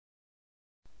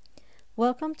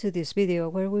Welcome to this video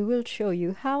where we will show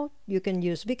you how you can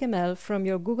use BigML from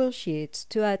your Google Sheets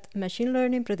to add machine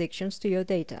learning predictions to your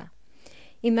data.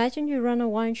 Imagine you run a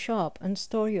wine shop and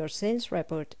store your sales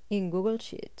report in Google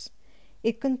Sheets.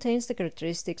 It contains the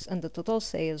characteristics and the total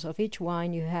sales of each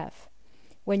wine you have.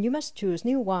 When you must choose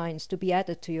new wines to be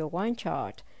added to your wine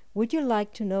chart, would you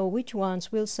like to know which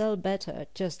ones will sell better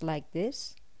just like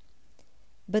this?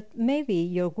 But maybe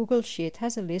your Google Sheet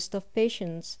has a list of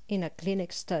patients in a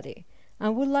clinic study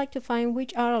and would like to find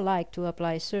which are alike to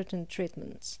apply certain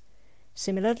treatments.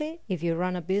 Similarly, if you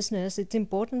run a business, it's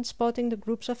important spotting the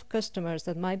groups of customers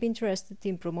that might be interested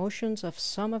in promotions of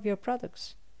some of your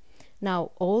products.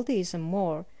 Now, all these and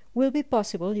more will be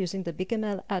possible using the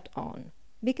BigML add-on.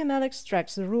 BigML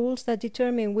extracts the rules that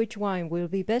determine which wine will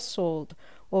be best sold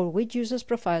or which users'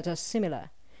 profiles are similar,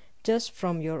 just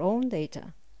from your own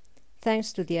data.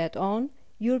 Thanks to the add-on,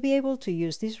 you'll be able to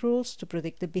use these rules to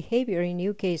predict the behavior in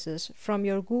new cases from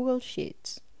your Google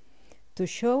Sheets. To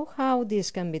show how this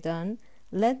can be done,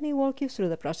 let me walk you through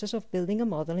the process of building a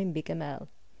model in BigML.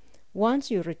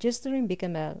 Once you register in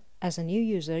BigML as a new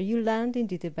user, you land in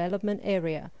the development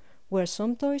area, where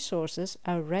some toy sources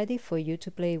are ready for you to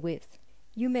play with.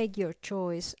 You make your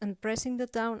choice, and pressing the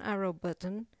down arrow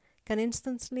button can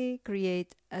instantly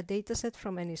create a dataset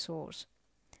from any source.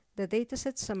 The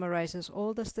dataset summarizes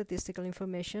all the statistical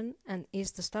information and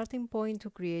is the starting point to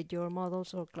create your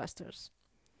models or clusters.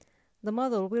 The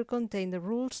model will contain the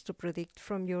rules to predict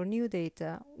from your new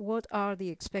data what are the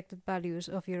expected values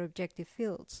of your objective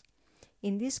fields.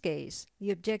 In this case,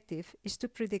 the objective is to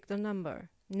predict a number,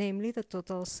 namely the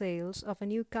total sales of a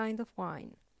new kind of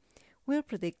wine. We'll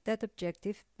predict that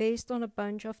objective based on a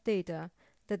bunch of data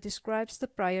that describes the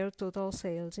prior total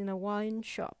sales in a wine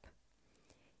shop.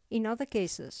 In other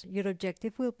cases, your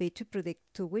objective will be to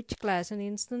predict to which class an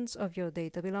instance of your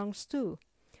data belongs to.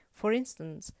 For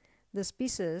instance, the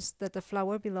species that a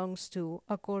flower belongs to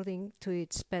according to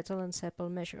its petal and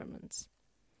sepal measurements.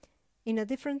 In a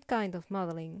different kind of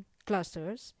modeling,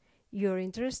 clusters, your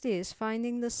interest is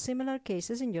finding the similar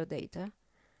cases in your data,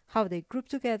 how they group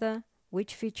together,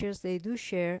 which features they do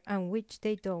share and which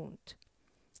they don't.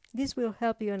 This will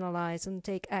help you analyze and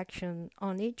take action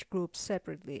on each group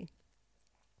separately.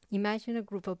 Imagine a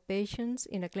group of patients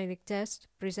in a clinic test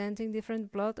presenting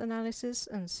different blood analysis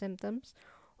and symptoms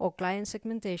or client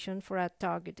segmentation for ad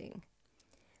targeting.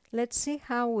 Let's see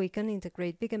how we can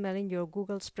integrate BigML in your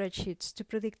Google spreadsheets to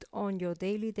predict on your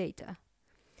daily data.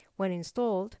 When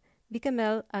installed,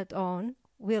 BigML add-on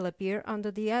will appear under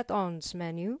the Add-ons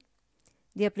menu.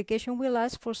 The application will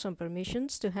ask for some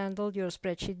permissions to handle your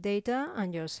spreadsheet data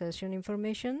and your session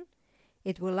information.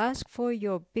 It will ask for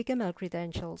your BigML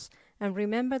credentials and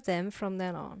remember them from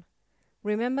then on.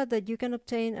 Remember that you can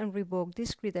obtain and revoke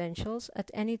these credentials at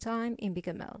any time in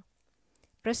BigML.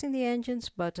 Pressing the Engines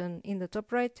button in the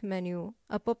top right menu,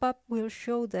 a pop-up will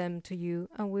show them to you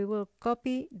and we will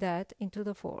copy that into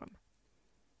the form.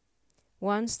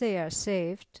 Once they are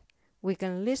saved, we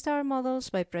can list our models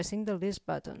by pressing the List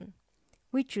button.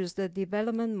 We choose the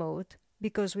development mode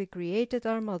because we created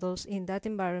our models in that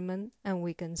environment and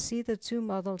we can see the two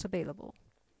models available.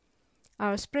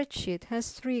 Our spreadsheet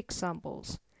has 3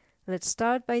 examples. Let's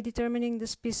start by determining the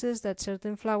species that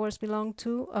certain flowers belong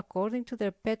to according to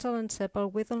their petal and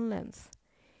sepal width and length.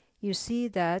 You see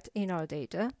that in our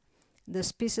data, the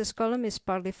species column is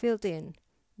partly filled in,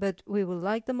 but we would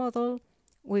like the model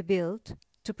we built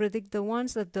to predict the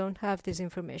ones that don't have this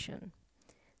information.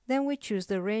 Then we choose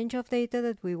the range of data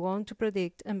that we want to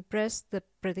predict and press the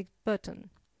Predict button.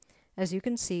 As you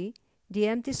can see, the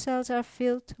empty cells are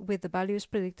filled with the values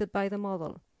predicted by the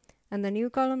model, and the new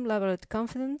column labeled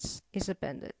Confidence is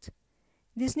appended.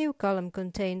 This new column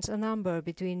contains a number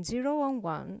between 0 and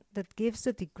 1 that gives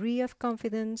the degree of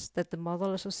confidence that the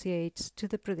model associates to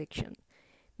the prediction,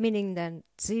 meaning that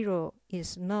 0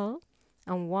 is null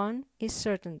and 1 is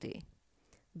certainty.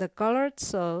 The colored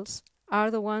cells are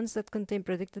the ones that contain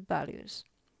predicted values.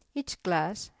 Each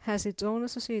class has its own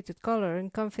associated color,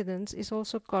 and confidence is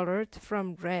also colored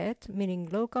from red, meaning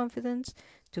low confidence,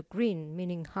 to green,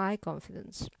 meaning high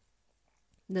confidence.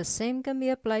 The same can be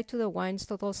applied to the wine's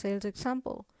total sales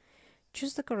example.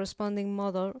 Choose the corresponding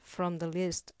model from the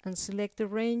list and select the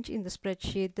range in the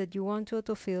spreadsheet that you want to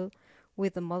autofill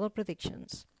with the model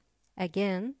predictions.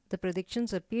 Again, the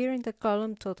predictions appear in the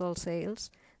column Total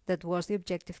Sales that was the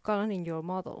objective column in your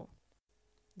model.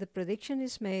 The prediction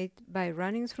is made by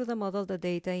running through the model the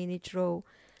data in each row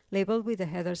labeled with the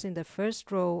headers in the first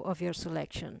row of your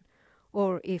selection,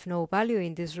 or if no value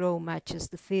in this row matches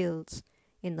the fields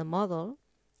in the model,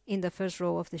 in the first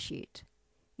row of the sheet.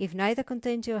 If neither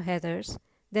contains your headers,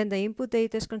 Then the input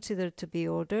data is considered to be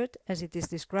ordered as it is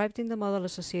described in the model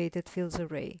associated fields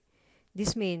array.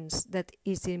 This means that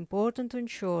it's important to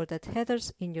ensure that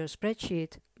headers in your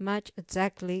spreadsheet match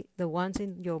exactly the ones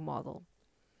in your model.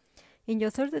 In your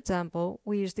third example,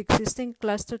 we use the existing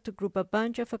cluster to group a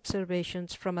bunch of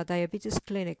observations from a diabetes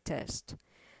clinic test.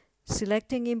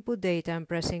 Selecting input data and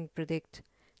pressing Predict,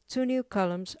 two new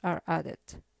columns are added.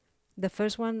 The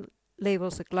first one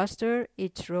labels the cluster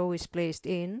each row is placed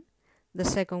in. The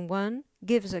second one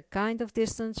gives a kind of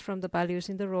distance from the values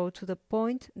in the row to the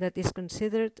point that is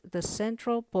considered the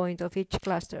central point of each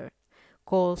cluster,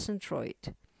 called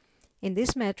centroid. In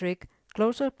this metric,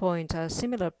 closer points are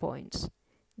similar points.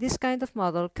 This kind of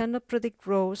model cannot predict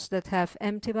rows that have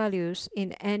empty values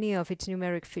in any of its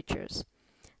numeric features.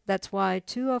 That's why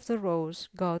two of the rows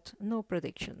got no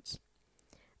predictions.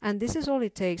 And this is all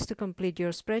it takes to complete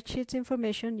your spreadsheet's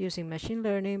information using machine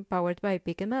learning powered by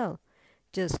BigML.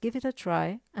 Just give it a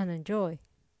try and enjoy.